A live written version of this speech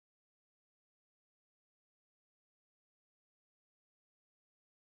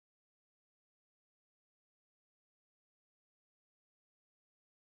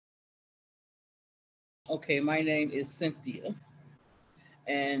Okay, my name is Cynthia,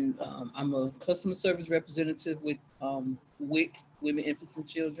 and I'm a customer service representative with WIC, Women, Infants, and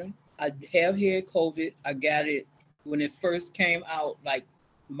Children. I have had COVID. I got it when it first came out, like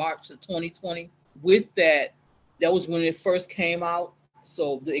March of 2020. With that, that was when it first came out.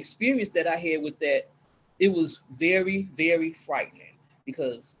 So the experience that I had with that, it was very, very frightening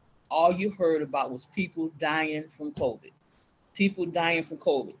because all you heard about was people dying from COVID. People dying from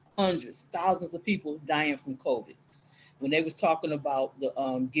COVID. Hundreds, thousands of people dying from COVID. When they was talking about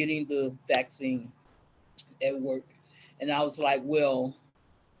the getting the vaccine at work, and I was like, well,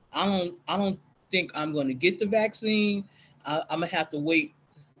 I don't think I'm going to get the vaccine. I'm gonna have to wait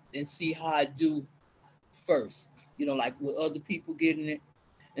and see how I do first. Like with other people getting it.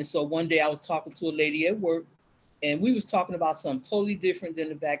 And so one day I was talking to a lady at work, and we was talking about something totally different than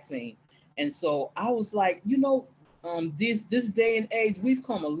the vaccine. And so I was like, this day and age, we've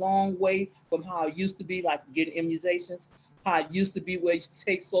come a long way from how it used to be, like getting immunizations. How it used to be, where it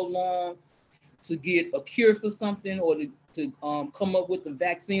takes so long to get a cure for something, or to come up with a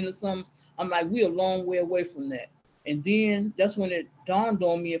vaccine or something. I'm like, we're a long way away from that. And then that's when it dawned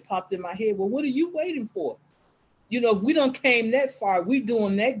on me. It popped in my head. Well, what are you waiting for? If we don't came that far, we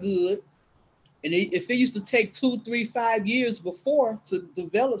doing that good. And if it used to take 2, 3, 5 years before to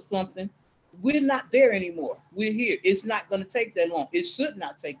develop something, we're not there anymore. We're here. It's not going to take that long. It should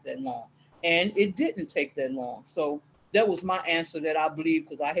not take that long. And it didn't take that long. So that was my answer, that I believe,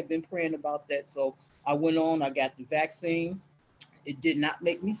 because I had been praying about that. So I went on, I got the vaccine. It did not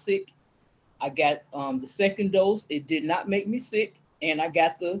make me sick. I got the second dose. It did not make me sick. And I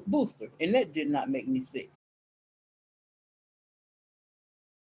got the booster, and that did not make me sick.